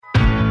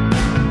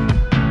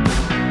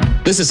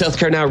This is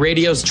Healthcare Now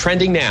Radio's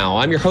Trending Now.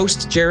 I'm your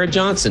host, Jared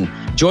Johnson.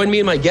 Join me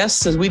and my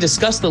guests as we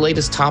discuss the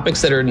latest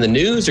topics that are in the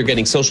news or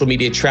getting social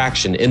media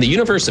traction in the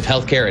universe of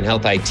healthcare and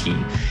health IT.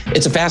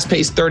 It's a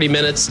fast-paced 30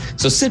 minutes,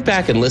 so sit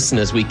back and listen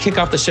as we kick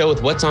off the show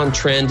with what's on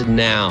trend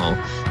now.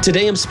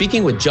 Today, I'm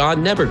speaking with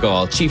John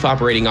Nebergall, Chief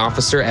Operating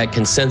Officer at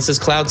Consensus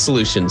Cloud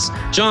Solutions.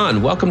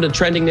 John, welcome to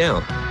Trending Now.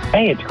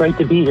 Hey, it's great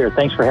to be here.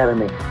 Thanks for having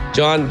me.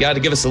 John, got to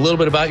give us a little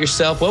bit about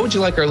yourself. What would you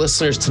like our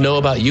listeners to know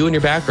about you and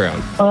your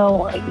background?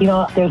 Well,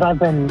 I've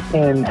been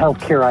in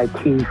healthcare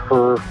IT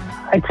for,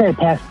 I'd say,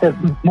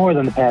 more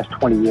than the past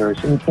 20 years.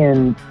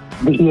 In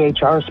the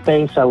EHR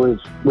space, I was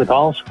with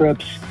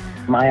Allscripts.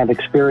 I have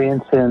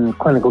experience in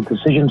clinical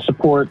decision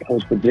support. I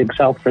was with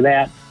ZigSouth for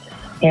that.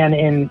 And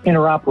in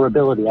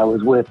interoperability, I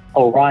was with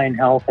Orion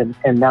Health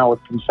and now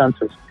with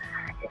Consensus.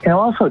 And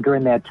also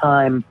during that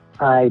time,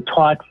 I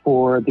taught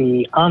for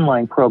the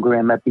online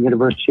program at the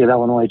University of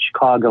Illinois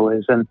Chicago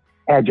as an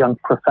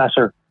adjunct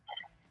professor.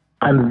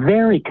 I'm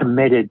very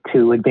committed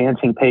to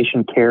advancing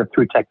patient care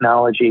through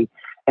technology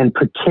and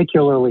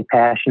particularly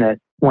passionate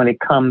when it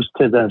comes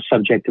to the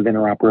subject of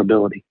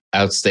interoperability.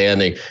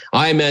 Outstanding.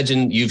 I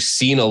imagine you've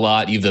seen a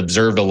lot, you've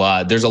observed a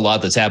lot. There's a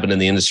lot that's happened in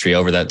the industry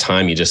over that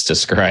time you just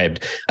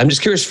described. I'm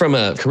just curious from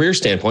a career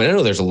standpoint. I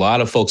know there's a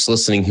lot of folks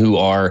listening who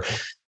are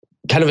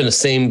kind of in the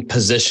same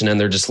position and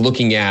they're just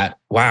looking at,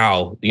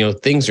 wow,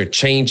 things are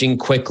changing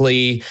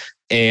quickly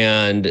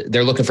and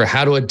they're looking for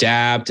how to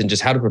adapt and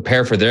just how to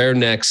prepare for their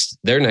next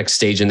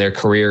stage in their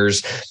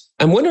careers.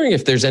 I'm wondering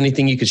if there's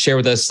anything you could share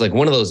with us, like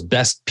one of those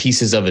best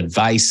pieces of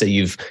advice that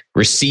you've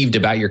received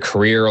about your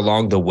career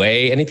along the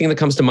way. Anything that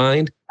comes to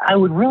mind? I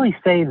would really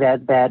say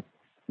that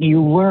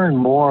you learn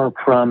more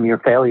from your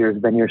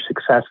failures than your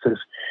successes.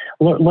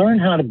 Learn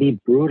how to be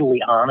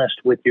brutally honest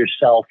with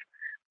yourself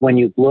when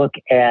you look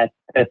at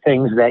the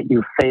things that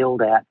you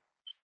failed at.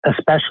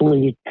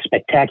 Especially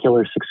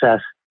spectacular success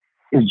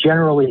is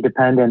generally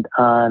dependent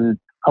on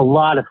a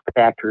lot of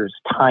factors: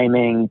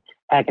 timing,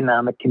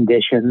 economic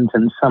conditions,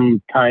 and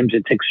sometimes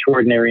it's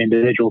extraordinary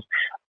individuals.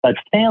 But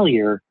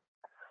failure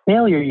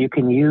you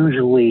can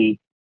usually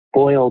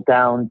boil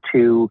down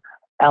to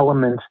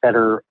elements that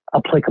are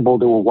applicable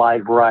to a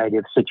wide variety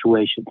of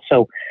situations.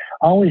 So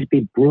always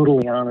be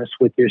brutally honest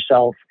with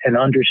yourself and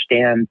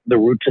understand the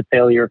roots of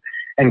failure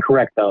and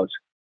correct those.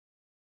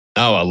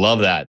 Oh, I love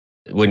that.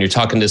 When you're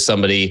talking to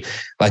somebody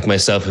like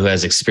myself who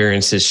has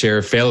experienced his share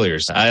of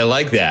failures, I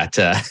like that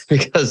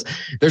because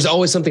there's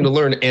always something to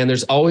learn. And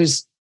there's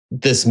always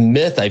this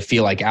myth, I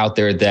feel like, out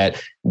there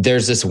that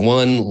there's this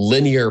one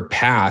linear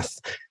path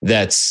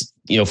that's,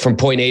 from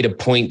point A to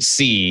point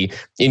C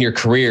in your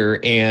career.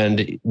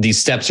 And these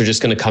steps are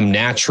just going to come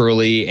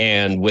naturally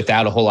and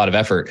without a whole lot of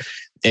effort.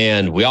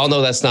 And we all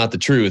know that's not the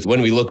truth.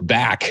 When we look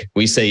back,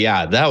 we say,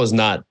 yeah, that was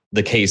not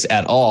the case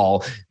at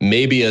all.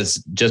 Maybe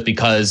it's just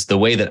because the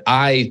way that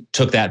I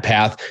took that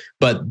path,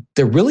 but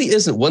there really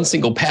isn't one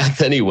single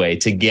path anyway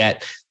to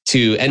get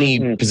to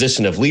any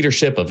position of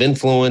leadership, of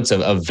influence,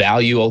 of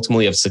value,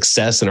 ultimately of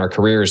success in our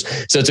careers.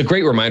 So it's a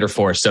great reminder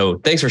for us. So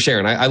thanks for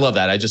sharing. I love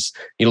that. I just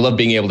love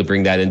being able to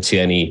bring that into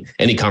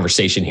any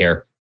conversation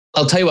here.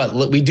 I'll tell you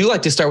what, we do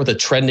like to start with a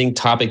trending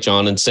topic,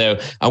 John. And so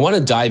I want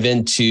to dive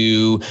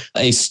into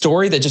a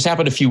story that just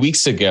happened a few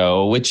weeks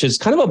ago, which is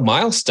kind of a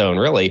milestone,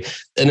 really.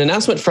 An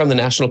announcement from the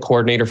National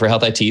Coordinator for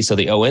Health IT, so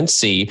the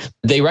ONC.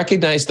 They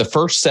recognized the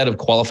first set of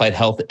qualified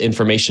health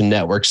information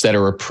networks that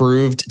are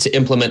approved to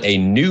implement a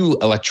new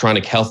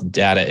electronic health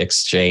data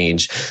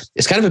exchange.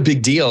 It's kind of a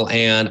big deal.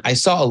 And I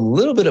saw a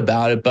little bit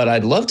about it, but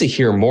I'd love to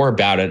hear more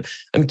about it.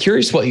 I'm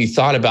curious what you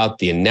thought about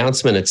the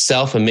announcement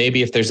itself, and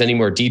maybe if there's any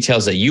more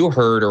details that you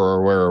heard or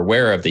were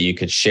aware of that you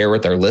could share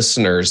with our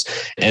listeners.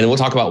 And we'll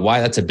talk about why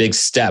that's a big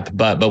step.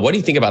 But what do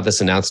you think about this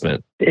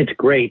announcement? It's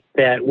great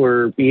that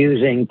we're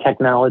using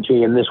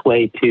technology in this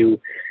way to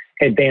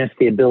advance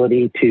the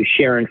ability to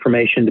share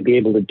information, to be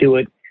able to do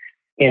it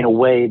in a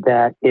way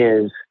that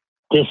is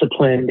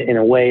disciplined, in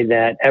a way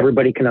that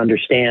everybody can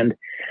understand,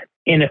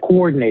 in a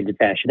coordinated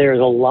fashion. There is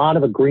a lot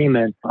of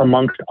agreement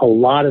amongst a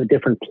lot of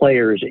different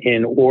players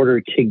in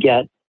order to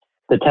get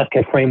the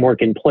TEFCA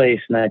framework in place.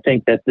 And I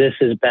think that this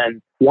has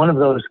been one of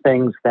those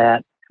things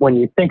that when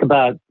you think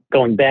about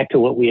going back to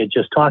what we had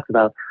just talked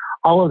about,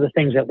 all of the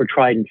things that were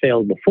tried and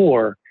failed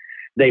before,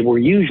 they were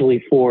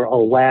usually for a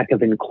lack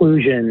of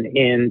inclusion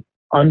in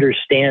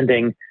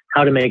understanding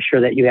how to make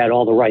sure that you had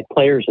all the right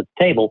players at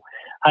the table.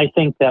 I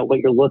think that what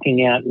you're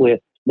looking at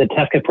with the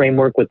TEFCA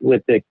framework,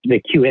 with the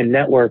QN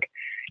network,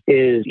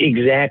 is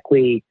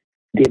exactly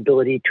the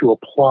ability to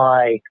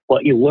apply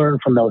what you learn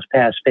from those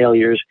past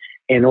failures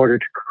in order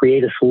to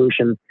create a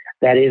solution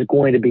that is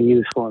going to be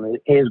useful and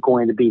it is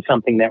going to be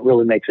something that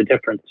really makes a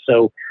difference.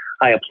 So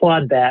I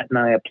applaud that, and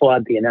I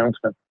applaud the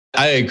announcement.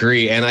 I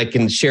agree. And I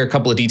can share a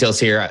couple of details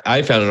here.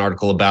 I found an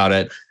article about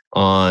it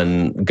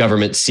on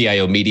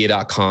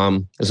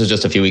governmentciomedia.com. This was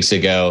just a few weeks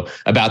ago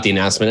about the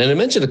announcement. And it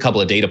mentioned a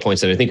couple of data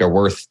points that I think are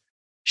worth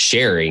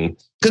sharing.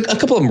 A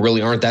couple of them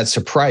really aren't that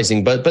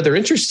surprising, but they're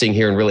interesting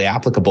here and really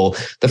applicable.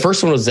 The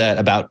first one was that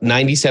about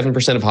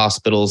 97% of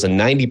hospitals and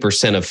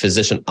 90% of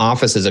physician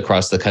offices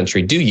across the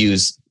country do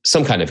use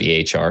some kind of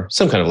EHR,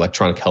 some kind of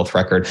electronic health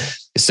record.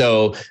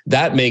 So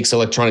that makes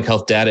electronic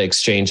health data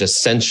exchange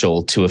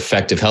essential to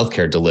effective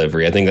healthcare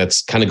delivery. I think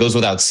that's kind of goes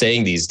without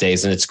saying these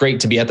days. And it's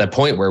great to be at that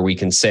point where we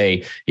can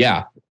say,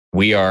 yeah,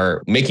 we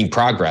are making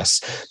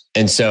progress.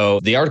 And so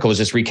the article was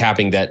just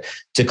recapping that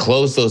to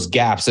close those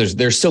gaps,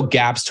 there's still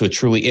gaps to a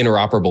truly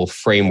interoperable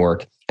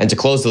framework. And to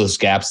close those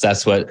gaps,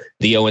 that's what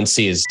the ONC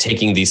is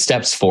taking these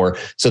steps for.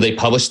 So they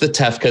published the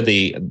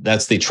TEFCA,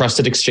 that's the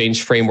Trusted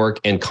Exchange Framework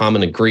and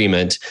Common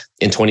Agreement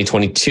in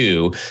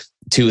 2022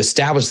 to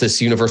establish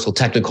this universal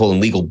technical and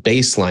legal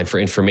baseline for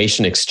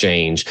information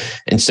exchange.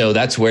 And so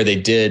that's where they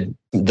did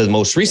the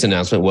most recent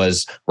announcement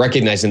was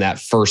recognizing that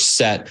first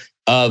set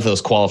of those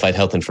qualified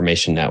health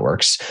information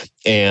networks.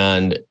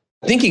 And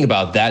thinking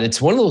about that,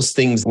 it's one of those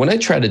things when I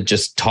try to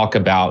just talk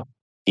about,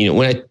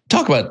 when I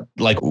talk about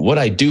like what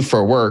I do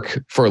for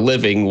work, for a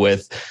living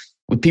with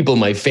people in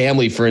my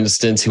family, for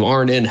instance, who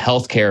aren't in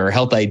healthcare or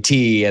health IT,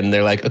 and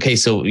they're like, okay,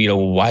 so,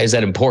 why is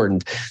that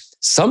important?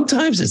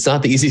 Sometimes it's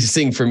not the easiest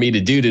thing for me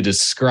to do to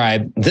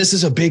describe this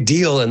is a big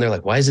deal. And they're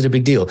like, why is it a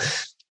big deal?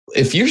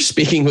 If you're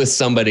speaking with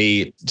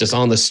somebody just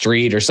on the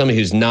street or somebody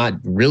who's not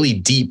really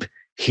deep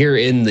here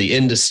in the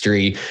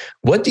industry,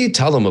 what do you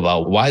tell them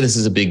about why this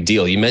is a big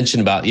deal? You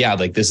mentioned about,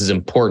 this is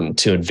important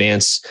to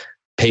advance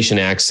patient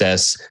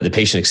access, the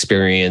patient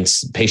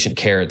experience, patient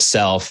care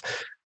itself.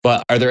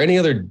 But are there any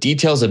other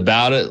details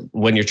about it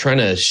when you're trying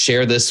to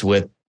share this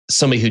with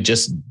somebody who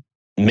just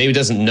maybe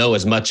doesn't know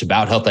as much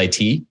about health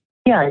IT?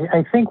 Yeah,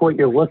 I think what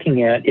you're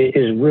looking at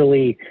is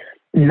really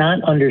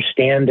not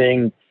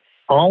understanding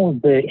all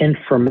of the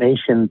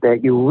information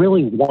that you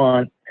really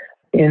want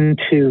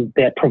into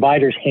that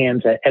provider's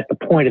hands at the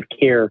point of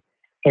care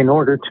in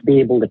order to be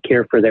able to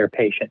care for their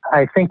patient.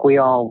 I think we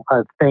all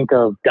think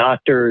of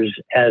doctors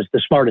as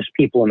the smartest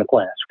people in the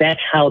class. That's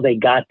how they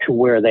got to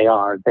where they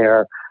are.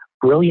 They're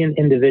brilliant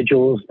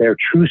individuals, they're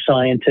true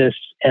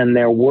scientists, and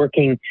they're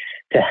working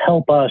to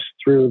help us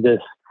through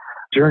this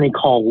journey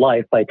called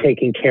life by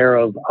taking care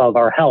of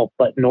our health.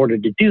 But in order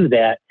to do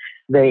that,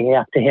 they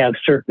have to have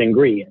certain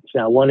ingredients.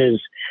 Now, one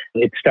is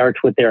it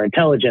starts with their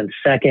intelligence.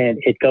 Second,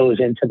 it goes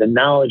into the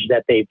knowledge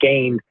that they've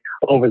gained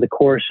over the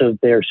course of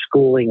their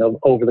schooling,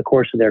 over the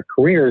course of their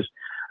careers.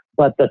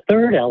 But the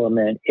third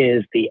element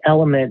is the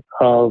element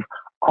of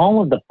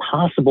all of the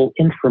possible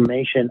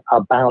information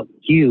about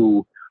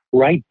you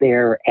right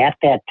there at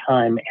that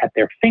time at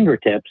their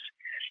fingertips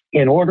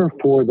in order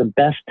for the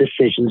best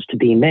decisions to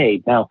be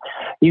made. Now,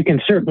 you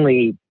can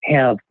certainly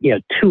have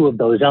two of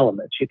those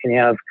elements. You can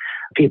have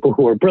people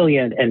who are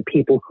brilliant and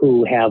people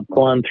who have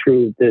gone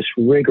through this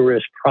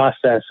rigorous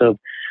process of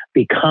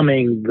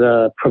becoming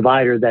the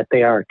provider that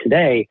they are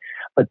today.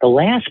 But the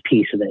last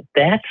piece of it,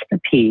 that's the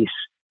piece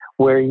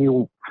where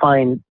you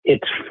find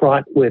it's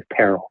fraught with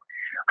peril.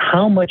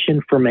 How much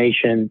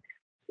information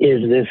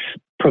is this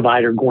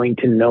provider going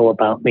to know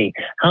about me?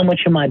 How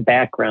much of my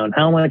background?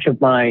 How much of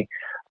my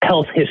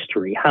health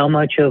history? How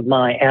much of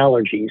my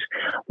allergies?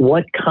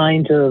 What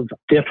kind of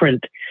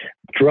different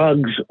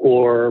drugs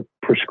or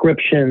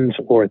prescriptions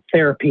or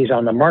therapies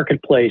on the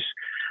marketplace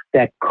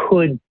that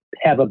could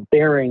have a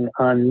bearing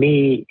on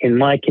me in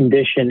my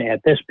condition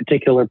at this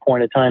particular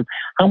point of time?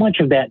 How much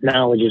of that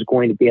knowledge is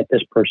going to be at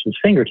this person's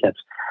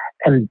fingertips?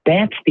 And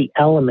that's the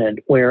element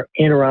where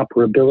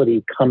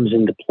interoperability comes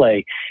into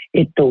play.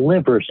 It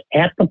delivers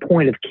at the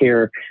point of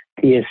care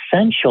the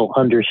essential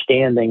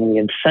understanding,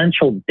 the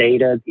essential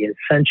data, the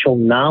essential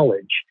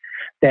knowledge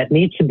that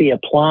needs to be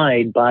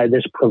applied by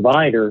this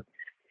provider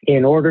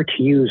in order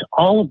to use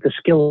all of the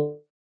skills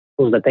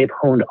that they've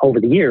honed over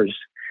the years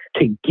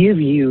to give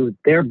you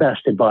their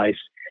best advice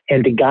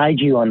and to guide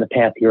you on the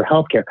path of your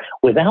healthcare.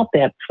 Without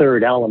that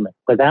third element,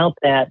 without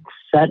that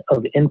set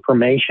of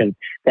information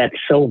that's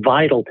so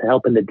vital to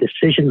help in the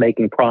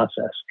decision-making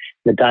process,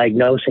 the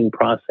diagnosing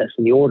process,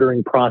 and the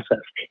ordering process,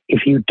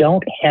 if you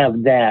don't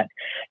have that,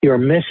 you're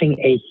missing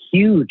a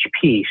huge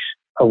piece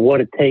of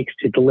what it takes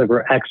to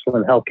deliver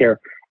excellent healthcare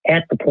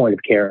at the point of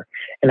care.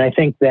 And I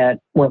think that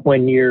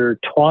when you're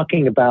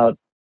talking about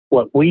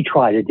what we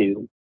try to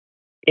do,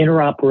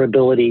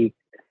 interoperability,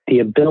 the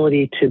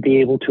ability to be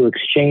able to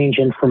exchange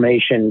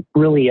information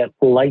really at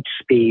light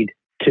speed,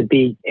 to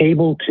be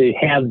able to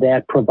have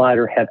that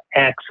provider have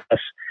access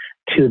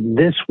to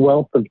this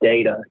wealth of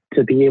data,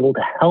 to be able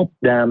to help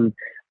them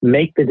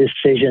make the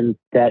decision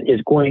that is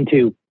going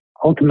to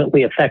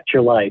ultimately affect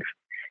your life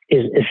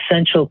is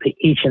essential to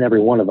each and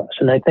every one of us.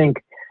 And I think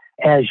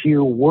as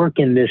you work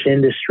in this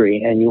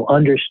industry and you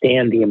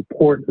understand the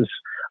importance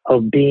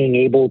of being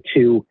able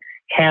to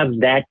have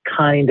that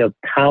kind of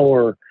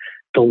power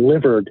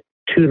delivered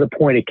to the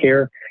point of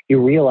care, you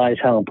realize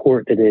how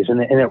important it is.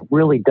 And it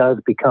really does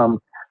become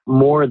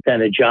more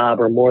than a job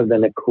or more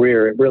than a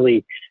career. It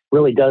really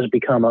does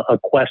become a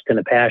quest and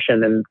a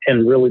passion.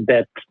 And really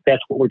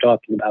that's what we're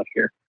talking about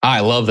here.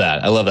 I love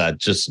that. I love that.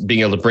 Just being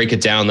able to break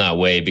it down that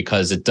way,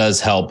 because it does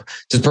help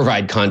just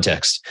provide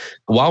context.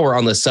 While we're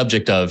on the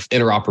subject of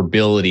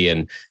interoperability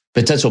and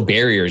potential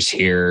barriers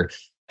here,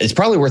 it's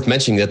probably worth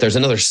mentioning that there's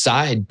another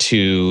side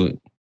to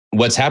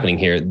what's happening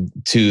here,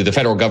 to the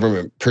federal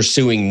government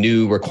pursuing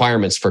new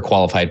requirements for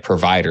qualified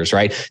providers,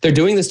 right? They're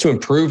doing this to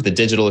improve the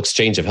digital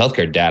exchange of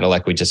healthcare data,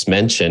 like we just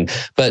mentioned,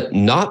 but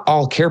not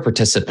all care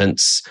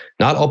participants,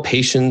 not all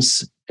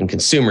patients and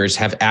consumers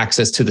have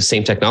access to the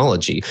same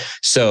technology.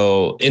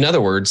 So in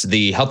other words,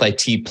 the health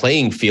IT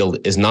playing field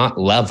is not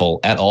level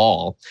at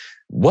all.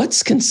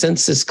 What's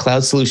Consensus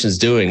Cloud Solutions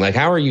doing? Like,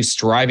 how are you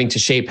striving to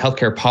shape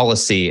healthcare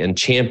policy and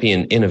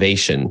champion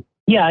innovation?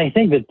 Yeah, I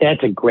think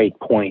that's a great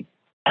point.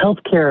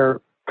 Healthcare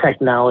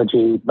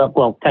technology,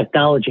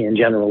 technology in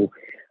general,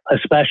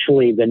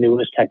 especially the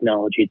newest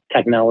technology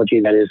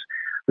that is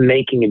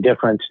making a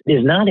difference,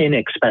 is not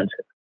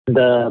inexpensive.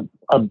 The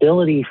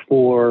ability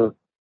for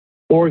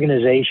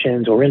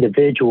organizations or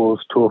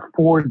individuals to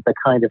afford the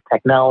kind of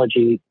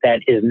technology that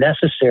is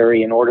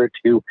necessary in order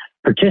to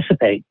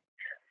participate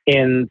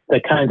in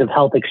the kind of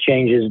health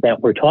exchanges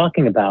that we're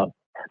talking about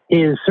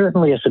is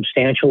certainly a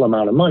substantial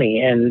amount of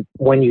money. And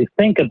when you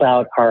think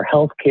about our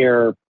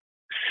healthcare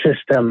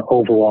system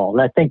overall,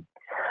 and I think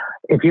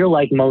if you're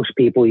like most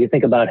people, you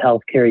think about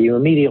healthcare, you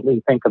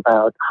immediately think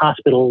about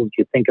hospitals,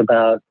 you think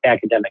about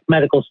academic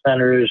medical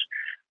centers,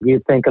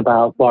 you think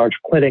about large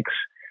clinics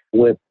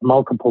with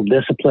multiple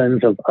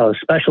disciplines of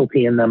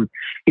specialty in them.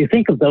 You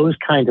think of those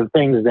kinds of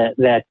things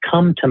that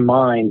come to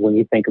mind when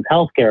you think of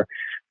healthcare.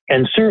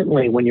 And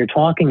certainly when you're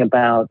talking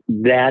about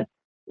that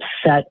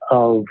set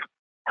of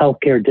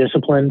healthcare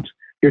disciplines,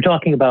 you're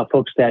talking about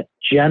folks that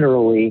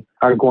generally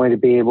are going to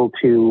be able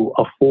to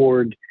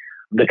afford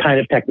the kind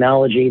of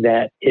technology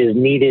that is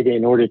needed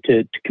in order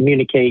to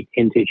communicate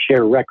and to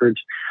share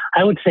records.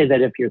 I would say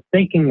that if you're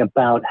thinking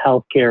about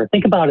healthcare,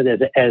 think about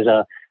it as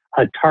a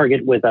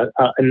target with a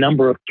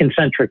number of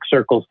concentric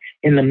circles.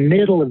 In the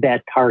middle of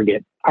that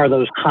target are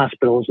those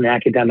hospitals and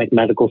academic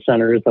medical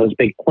centers, those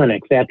big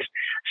clinics. That's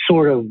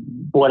sort of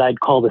what I'd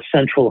call the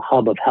central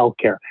hub of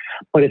healthcare.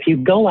 But if you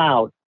go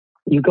out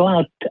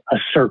a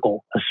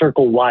circle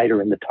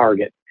wider in the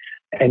target,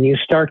 and you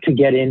start to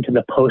get into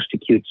the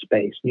post-acute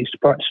space, you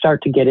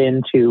start to get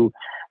into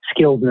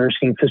skilled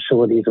nursing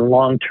facilities and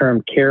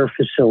long-term care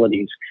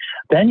facilities,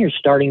 then you're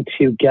starting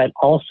to get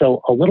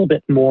also a little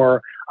bit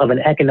more of an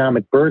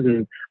economic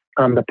burden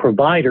on the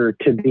provider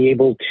to be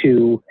able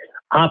to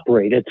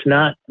operate. It's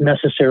not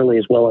necessarily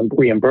as well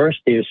reimbursed.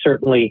 There's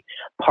certainly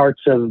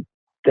parts of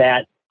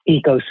that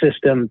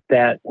ecosystem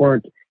that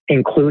weren't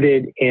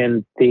included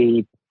in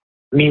the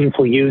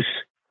meaningful use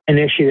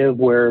initiative,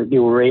 where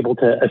you were able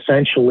to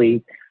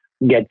essentially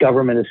get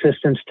government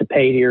assistance to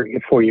pay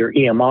for your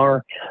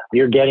EMR.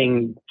 You're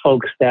getting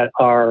folks that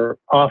are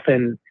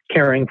often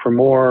caring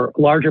for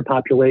larger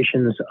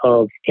populations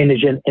of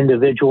indigent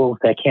individuals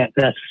that can't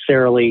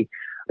necessarily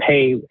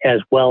pay as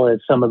well as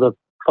some of the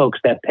folks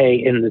that pay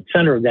in the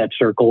center of that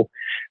circle.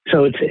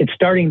 So it's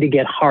starting to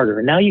get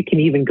harder. Now you can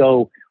even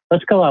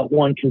let's go out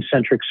one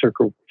concentric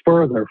circle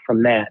further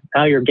from that.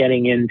 Now you're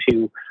getting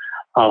into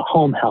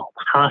home health,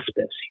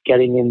 hospice,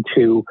 getting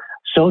into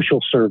social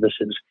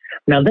services.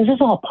 Now, this is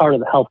all part of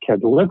the healthcare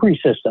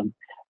delivery system,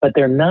 but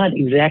they're not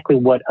exactly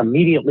what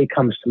immediately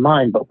comes to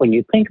mind. But when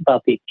you think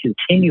about the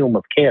continuum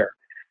of care,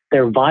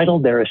 they're vital,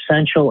 they're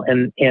essential,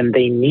 and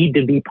they need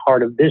to be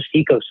part of this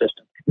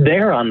ecosystem.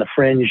 They're on the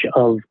fringe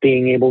of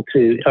being able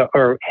to,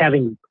 or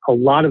having a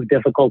lot of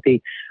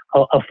difficulty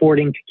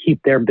affording to keep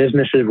their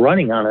businesses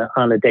running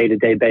on a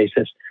day-to-day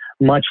basis,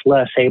 much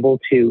less able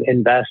to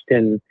invest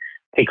in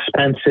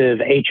expensive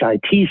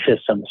HIT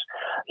systems.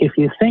 If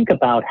you think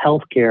about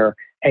healthcare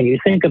and you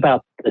think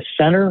about the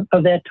center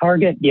of that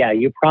target, yeah,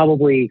 you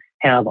probably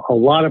have a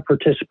lot of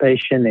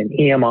participation in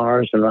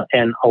EMRs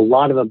and a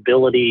lot of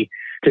ability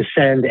to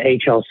send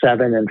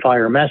HL7 and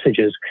fire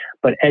messages.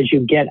 But as you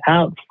get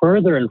out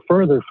further and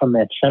further from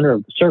that center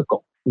of the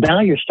circle,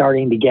 now you're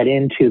starting to get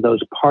into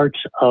those parts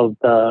of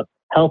the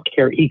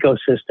healthcare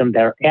ecosystem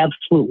that are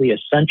absolutely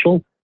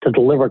essential to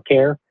deliver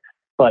care,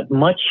 but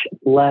much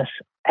less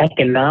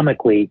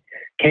economically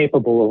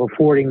capable of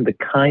affording the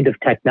kind of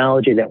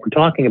technology that we're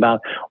talking about,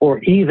 or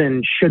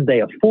even should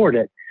they afford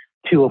it,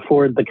 to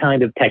afford the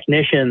kind of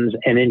technicians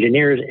and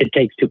engineers it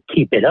takes to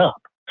keep it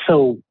up.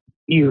 So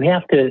you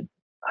have to,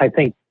 I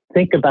think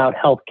about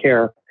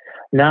healthcare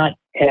not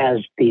as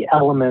the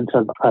elements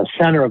of a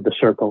center of the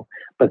circle,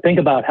 but think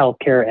about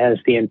healthcare as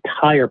the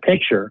entire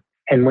picture.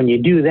 And when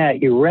you do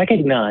that, you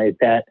recognize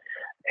that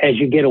as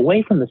you get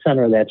away from the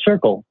center of that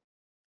circle,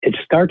 it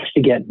starts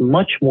to get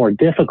much more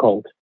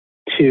difficult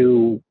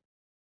to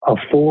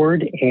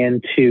afford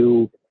and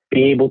to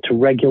be able to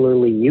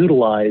regularly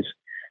utilize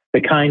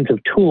the kinds of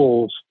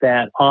tools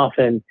that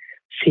often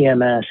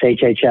CMS,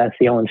 HHS,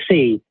 the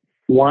ONC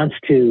wants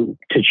to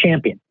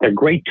champion. They're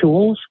great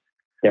tools,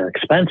 they're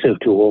expensive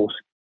tools,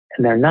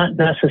 And they're not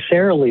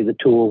necessarily the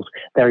tools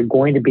that are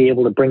going to be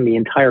able to bring the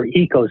entire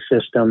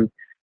ecosystem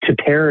to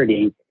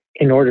parity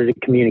in order to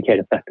communicate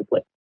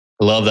effectively.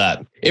 Love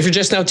that. If you're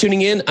just now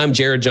tuning in, I'm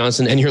Jared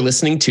Johnson, and you're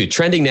listening to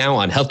Trending Now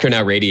on Healthcare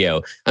Now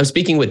Radio. I'm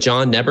speaking with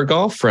John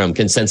Nebergall from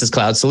Consensus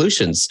Cloud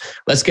Solutions.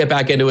 Let's get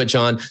back into it,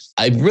 John.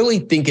 I really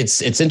think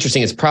it's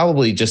interesting. It's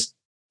probably just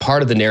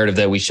part of the narrative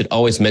that we should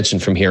always mention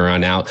from here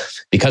on out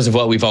because of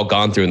what we've all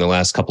gone through in the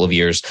last couple of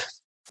years.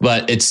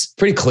 But it's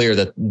pretty clear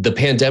that the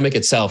pandemic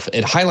itself,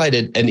 it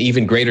highlighted an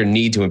even greater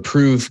need to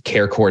improve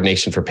care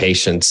coordination for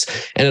patients.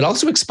 And it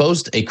also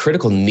exposed a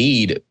critical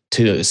need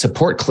to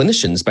support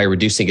clinicians by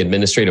reducing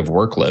administrative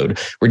workload.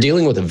 We're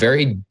dealing with a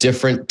very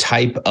different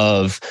type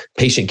of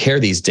patient care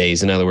these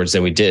days, in other words,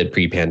 than we did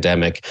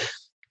pre-pandemic.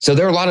 So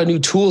there are a lot of new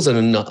tools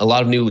and a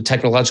lot of new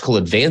technological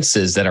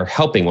advances that are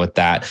helping with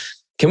that.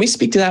 Can we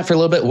speak to that for a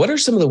little bit? What are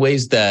some of the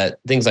ways that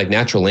things like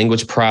natural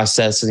language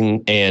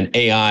processing and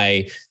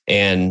AI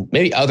and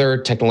maybe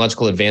other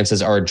technological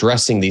advances are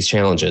addressing these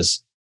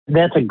challenges?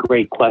 That's a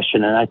great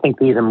question. And I think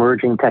these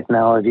emerging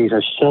technologies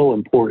are so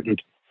important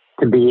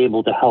to be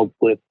able to help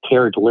with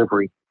care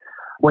delivery.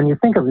 When you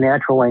think of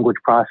natural language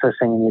processing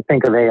and you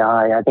think of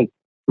AI, I think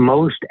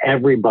most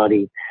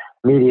everybody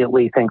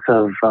immediately thinks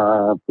of,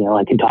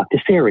 I can talk to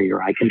Siri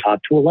or I can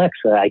talk to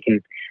Alexa. I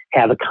can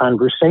have a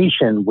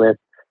conversation with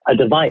a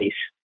device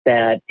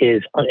that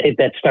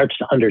starts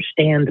to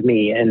understand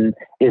me and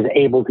is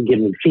able to give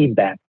me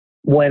feedback.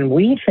 When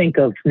we think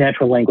of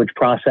natural language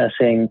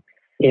processing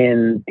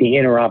in the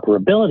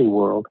interoperability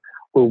world,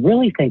 we're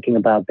really thinking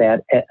about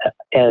that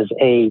as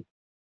a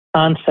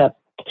concept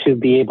to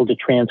be able to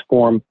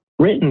transform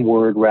written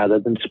word rather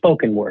than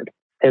spoken word.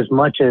 As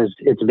much as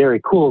it's very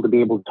cool to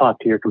be able to talk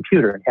to your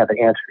computer and have it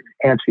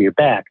answer you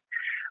back,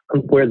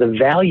 where the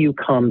value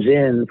comes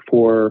in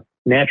for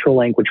natural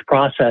language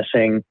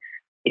processing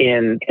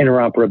in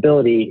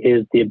interoperability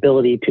is the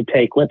ability to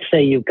take, let's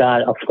say you've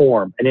got a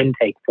form, an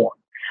intake form,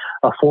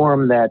 a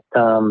form that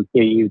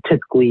you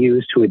typically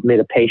use to admit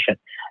a patient.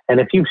 And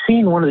if you've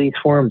seen one of these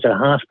forms at a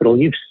hospital,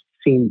 you've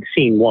seen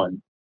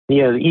one.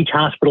 Each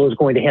hospital is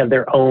going to have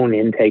their own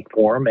intake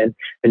form, and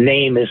the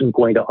name isn't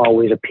going to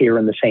always appear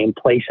in the same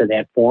place in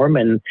that form,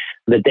 and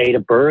the date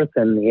of birth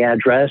and the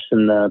address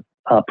and the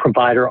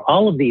provider,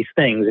 all of these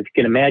things, if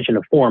you can imagine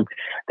a form,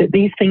 that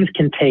these things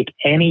can take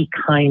any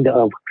kind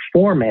of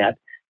format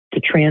to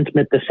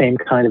transmit the same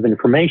kind of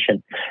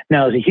information.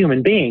 Now, as a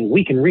human being,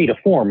 we can read a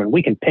form and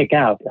we can pick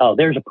out,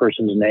 there's a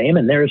person's name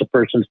and there's a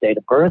person's date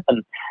of birth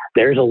and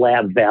there's a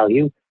lab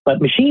value. But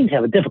machines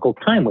have a difficult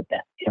time with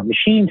that.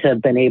 Machines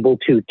have been able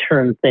to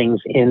turn things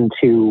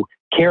into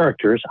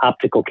characters,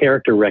 optical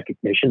character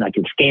recognition. I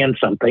can scan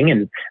something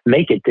and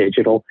make it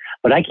digital,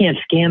 but I can't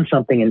scan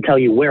something and tell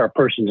you where a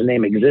person's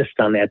name exists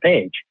on that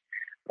page.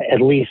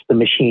 At least the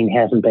machine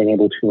hasn't been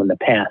able to in the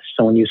past.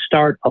 So when you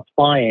start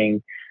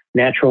applying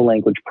natural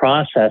language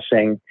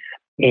processing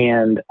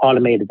and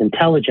automated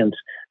intelligence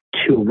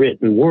to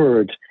written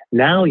words,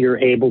 now you're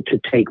able to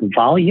take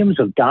volumes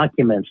of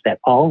documents that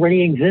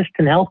already exist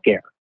in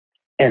healthcare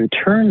and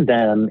turn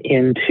them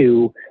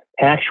into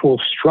actual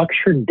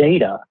structured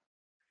data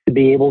to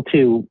be able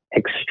to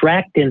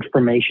extract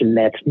information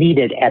that's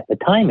needed at the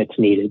time it's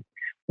needed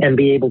and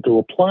be able to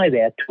apply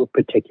that to a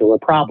particular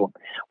problem.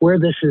 Where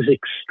this is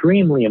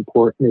extremely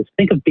important is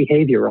think of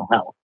behavioral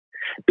health.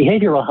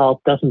 Behavioral health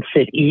doesn't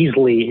fit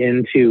easily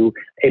into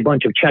a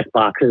bunch of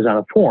checkboxes on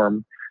a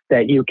form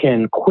that you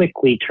can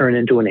quickly turn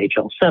into an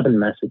HL7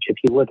 message. If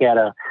you look at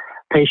a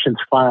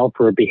patient's file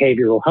for a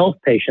behavioral health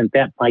patient,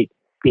 that might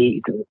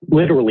be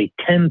literally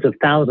tens of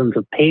thousands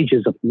of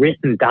pages of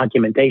written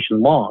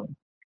documentation long.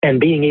 And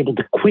being able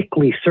to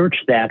quickly search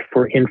that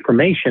for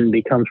information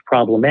becomes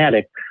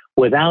problematic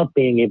without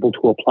being able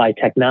to apply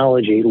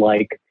technology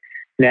like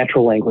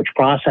natural language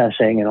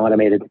processing and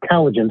automated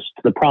intelligence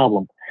to the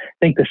problem.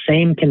 I think the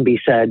same can be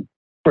said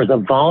for the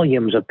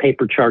volumes of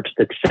paper charts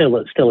that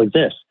still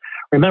exist.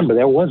 Remember,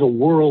 there was a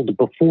world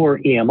before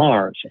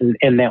EMRs,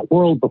 and that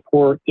world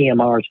before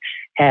EMRs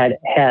has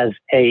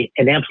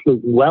an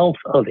absolute wealth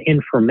of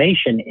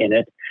information in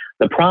it.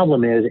 The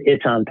problem is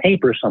it's on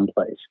paper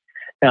someplace.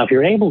 Now, if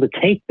you're able to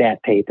take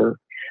that paper,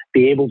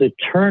 be able to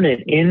turn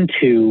it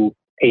into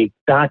a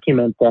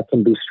document that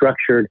can be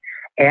structured,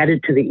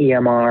 added to the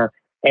EMR,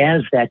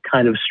 as that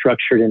kind of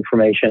structured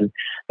information,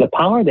 the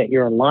power that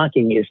you're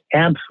unlocking is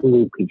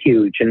absolutely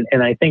huge.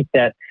 And I think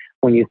that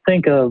when you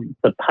think of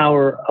the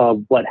power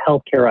of what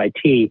healthcare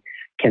IT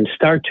can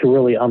start to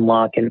really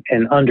unlock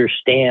and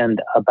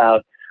understand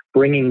about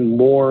bringing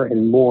more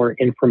and more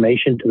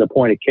information to the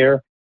point of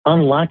care,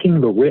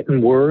 unlocking the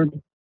written word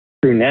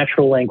through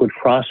natural language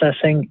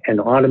processing and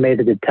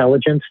automated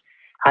intelligence,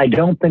 I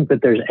don't think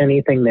that there's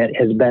anything that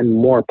has been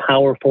more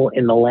powerful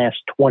in the last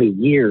 20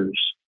 years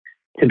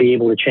to be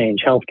able to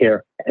change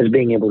healthcare as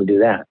being able to do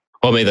that.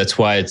 Well, maybe that's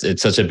why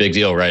it's such a big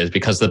deal, right? It's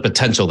because of the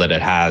potential that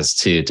it has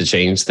to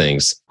change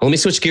things. Well, let me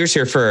switch gears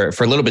here for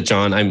a little bit,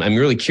 John. I'm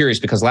really curious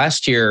because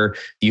last year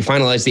you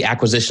finalized the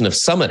acquisition of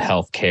Summit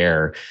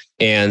Healthcare.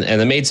 and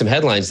they made some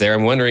headlines there.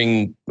 I'm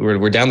wondering,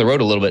 we're down the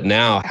road a little bit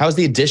now. How's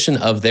the addition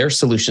of their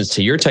solutions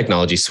to your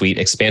technology suite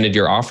expanded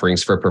your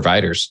offerings for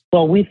providers?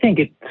 Well, we think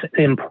it's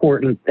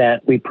important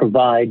that we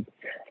provide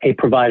a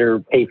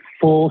provider a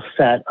full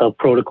set of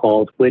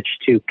protocols which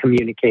to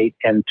communicate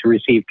and to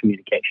receive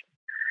communication.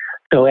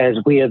 So as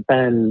we have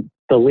been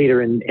the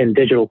leader in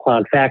digital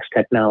cloud fax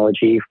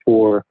technology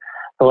for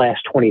the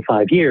last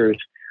 25 years,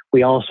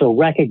 we also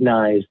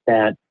recognize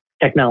that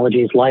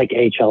technologies like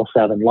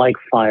HL7, like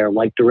FHIR,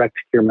 like direct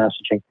secure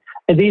messaging,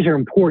 and these are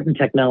important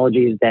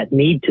technologies that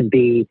need to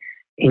be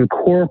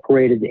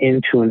incorporated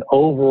into an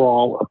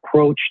overall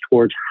approach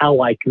towards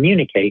how I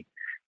communicate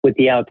with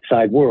the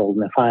outside world.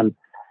 And if I'm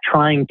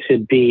trying to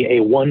be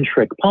a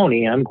one-trick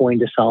pony, I'm going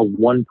to solve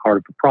one part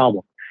of the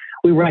problem.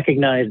 We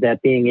recognize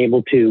that being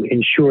able to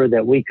ensure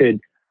that we could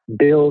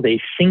build a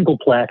single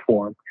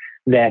platform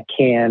that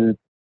can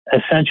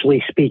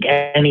essentially speak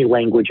any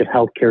language of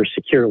healthcare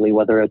securely,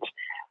 whether it's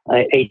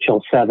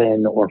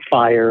HL7 or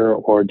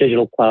FHIR or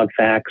digital cloud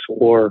fax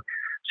or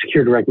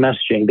secure direct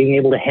messaging, being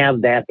able to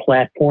have that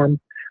platform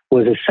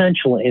was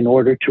essential in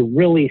order to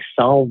really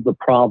solve the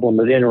problem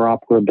of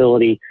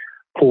interoperability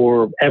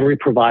for every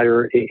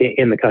provider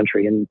in the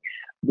country. And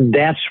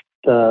that's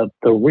the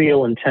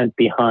real intent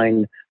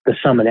behind the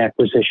Summit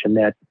acquisition.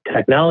 That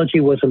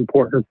technology was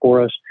important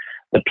for us.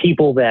 The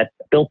people that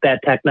built that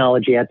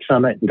technology at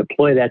Summit and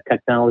deploy that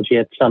technology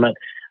at Summit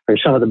are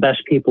some of the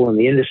best people in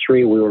the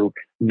industry. We were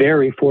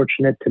very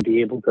fortunate to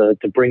be able to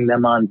bring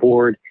them on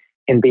board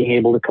and being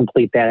able to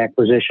complete that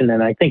acquisition.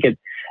 And I think it,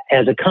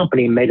 as a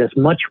company, made us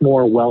much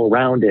more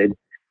well-rounded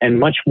and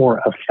much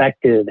more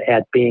effective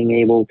at being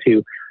able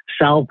to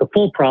solve the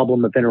full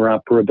problem of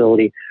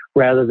interoperability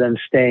rather than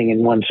staying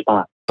in one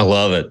spot. I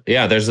love it.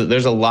 Yeah, there's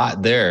a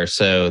lot there.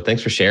 So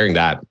thanks for sharing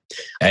that.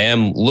 I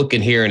am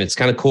looking here, and it's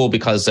kind of cool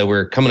because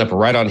we're coming up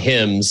right on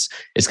HIMSS.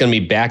 It's going to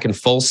be back in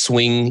full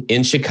swing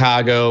in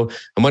Chicago.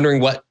 I'm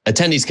wondering what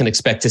attendees can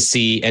expect to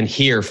see and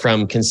hear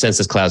from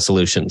Consensus Cloud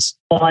Solutions.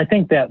 Well, I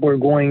think that we're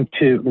going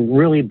to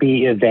really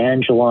be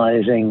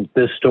evangelizing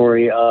this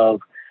story of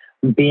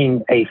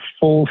being a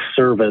full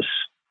service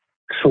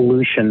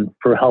solution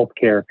for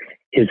healthcare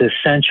is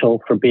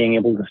essential for being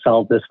able to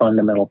solve this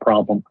fundamental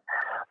problem.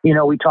 You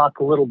know, we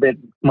talked a little bit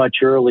much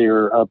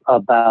earlier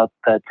about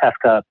the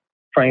TEFCA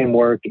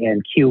framework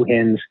and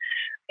QHINs.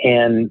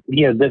 And,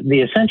 you know, the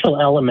essential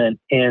element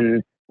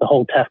in the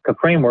whole TEFCA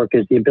framework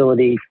is the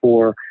ability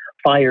for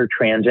FHIR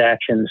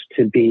transactions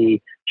to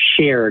be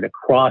shared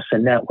across a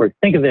network.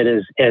 Think of it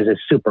as a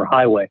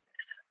superhighway.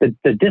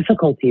 The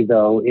difficulty,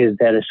 though, is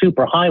that a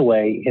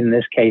superhighway, in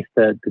this case,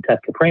 the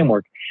TEFCA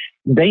framework,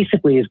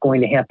 basically is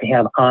going to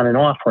have on and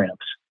off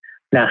ramps.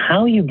 Now,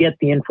 how you get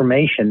the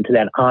information to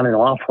that on and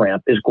off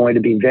ramp is going to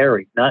be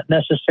varied. Not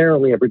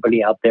necessarily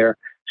everybody out there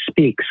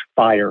speaks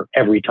FHIR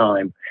every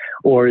time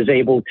or is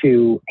able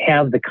to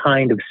have the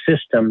kind of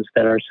systems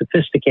that are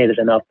sophisticated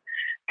enough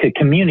to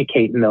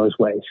communicate in those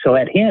ways. So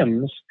at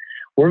HIMSS,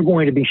 we're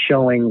going to be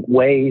showing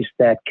ways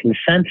that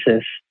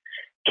Consensus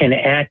can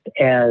act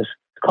as,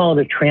 call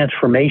it a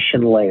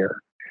transformation layer,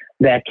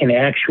 that can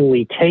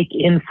actually take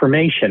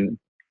information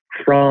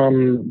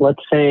from,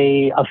 let's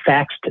say, a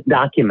faxed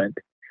document,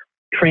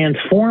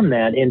 transform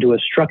that into a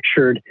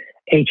structured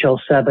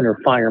HL7 or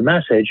FHIR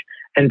message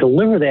and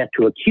deliver that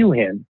to a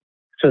QHIN,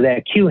 so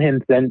that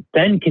QHIN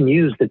then can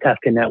use the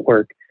TEFCA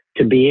network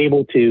to be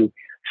able to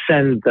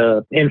send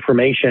the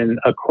information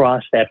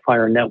across that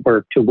FHIR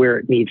network to where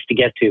it needs to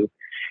get to,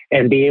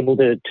 and be able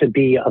to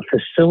be a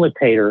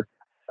facilitator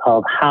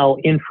of how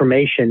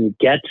information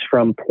gets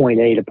from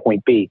point A to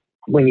point B.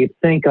 When you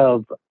think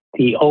of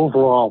the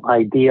overall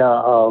idea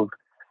of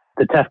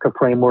the TEFCA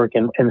framework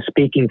and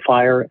speaking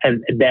FHIR,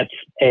 and that's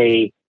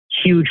a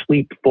huge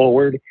leap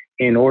forward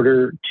in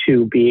order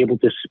to be able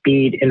to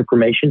speed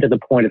information to the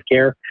point of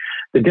care.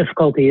 The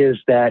difficulty is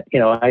that, you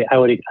know, I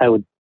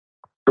would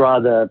draw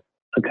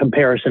a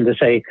comparison to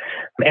say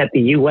at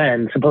the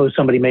UN, suppose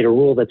somebody made a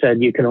rule that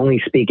said you can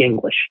only speak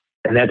English,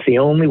 and that's the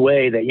only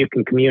way that you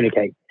can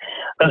communicate.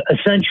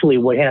 Essentially,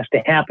 what has to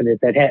happen is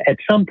that at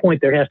some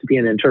point there has to be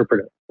an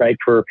interpreter, right,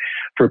 for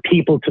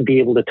people to be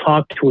able to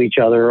talk to each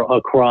other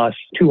across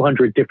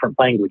 200 different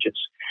languages.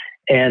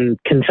 And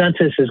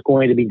Consensus is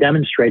going to be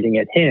demonstrating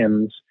at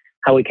HIMSS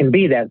how we can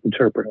be that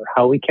interpreter,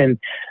 how we can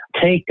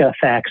take a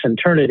fax and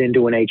turn it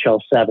into an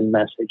HL7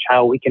 message,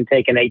 how we can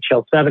take an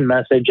HL7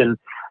 message and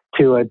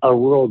to a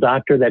rural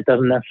doctor that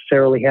doesn't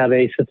necessarily have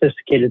a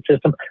sophisticated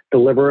system,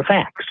 deliver a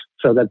fax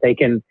so that they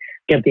can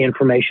get the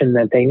information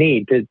that they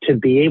need to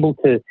be able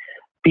to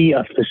be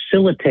a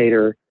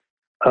facilitator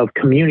of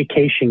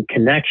communication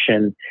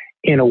connection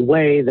in a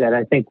way that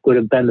I think would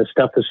have been the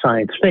stuff of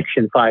science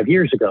fiction 5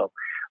 years ago.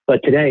 But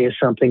today is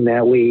something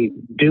that we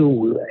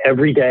do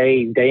every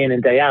day, day in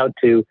and day out,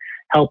 to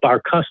help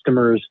our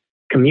customers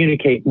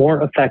communicate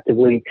more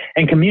effectively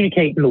and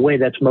communicate in the way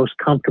that's most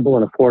comfortable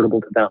and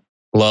affordable to them.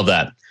 Love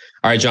that.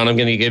 All right, John, I'm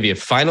going to give you a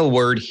final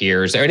word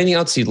here. Is there anything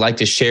else you'd like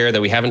to share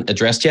that we haven't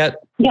addressed yet?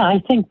 Yeah,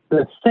 I think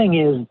the thing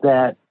is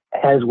that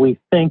as we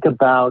think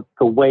about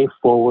the way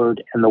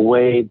forward and the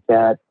way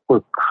that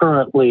we're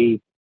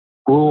currently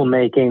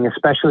rulemaking,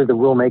 especially the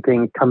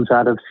rulemaking that comes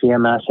out of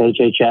CMS,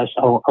 HHS,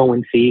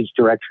 ONC's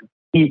direction.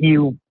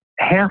 You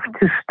have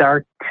to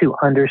start to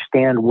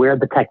understand where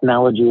the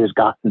technology has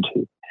gotten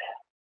to.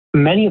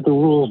 Many of the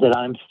rules that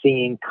I'm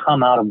seeing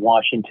come out of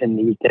Washington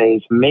these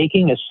days,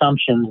 making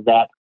assumptions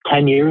that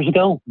 10 years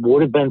ago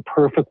would have been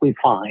perfectly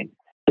fine.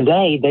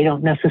 Today, they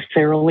don't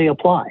necessarily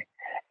apply.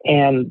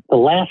 And the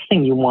last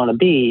thing you want to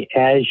be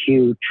as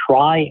you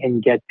try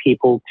and get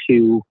people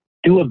to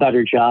do a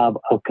better job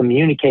of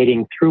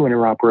communicating through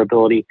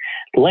interoperability,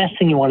 the last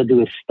thing you want to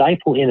do is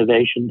stifle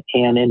innovation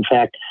and, in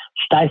fact,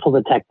 stifle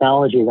the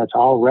technology that's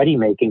already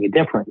making a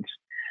difference.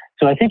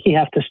 So I think you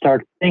have to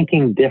start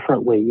thinking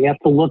differently. You have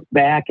to look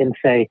back and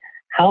say,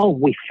 how have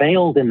we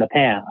failed in the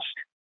past?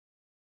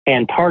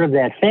 And part of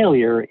that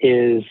failure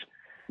is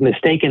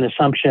mistaken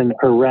assumption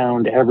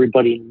around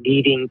everybody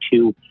needing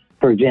to,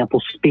 for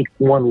example, speak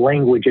one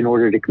language in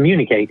order to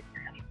communicate.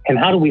 And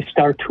how do we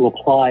start to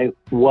apply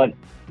what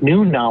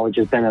new knowledge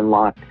has been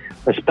unlocked,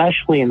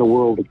 especially in the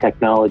world of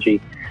technology,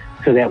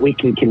 so that we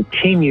can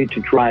continue to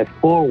drive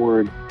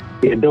forward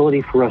the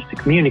ability for us to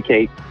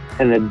communicate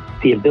and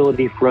the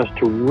ability for us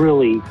to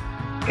really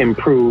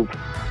improve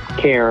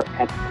care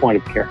at the point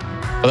of care.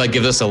 Well, that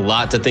gives us a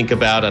lot to think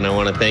about, and I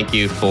want to thank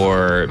you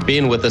for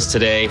being with us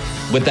today.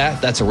 With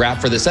that, that's a wrap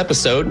for this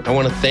episode. I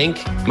want to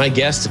thank my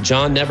guest,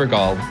 John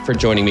Nebergall, for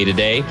joining me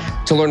today.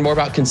 To learn more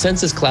about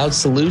Consensus Cloud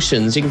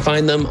Solutions, you can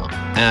find them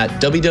at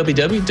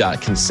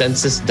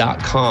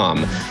www.consensus.com.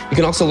 You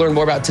can also learn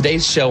more about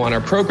today's show on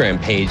our program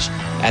page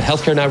at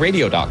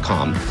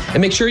healthcarenowradio.com.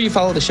 And make sure you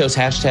follow the show's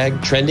hashtag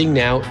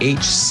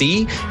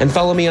TrendingNowHC and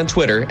follow me on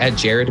Twitter at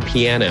Jared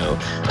Piano.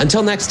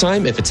 Until next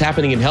time, if it's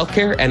happening in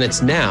healthcare and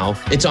it's now,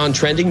 it's on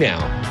Trending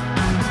Now.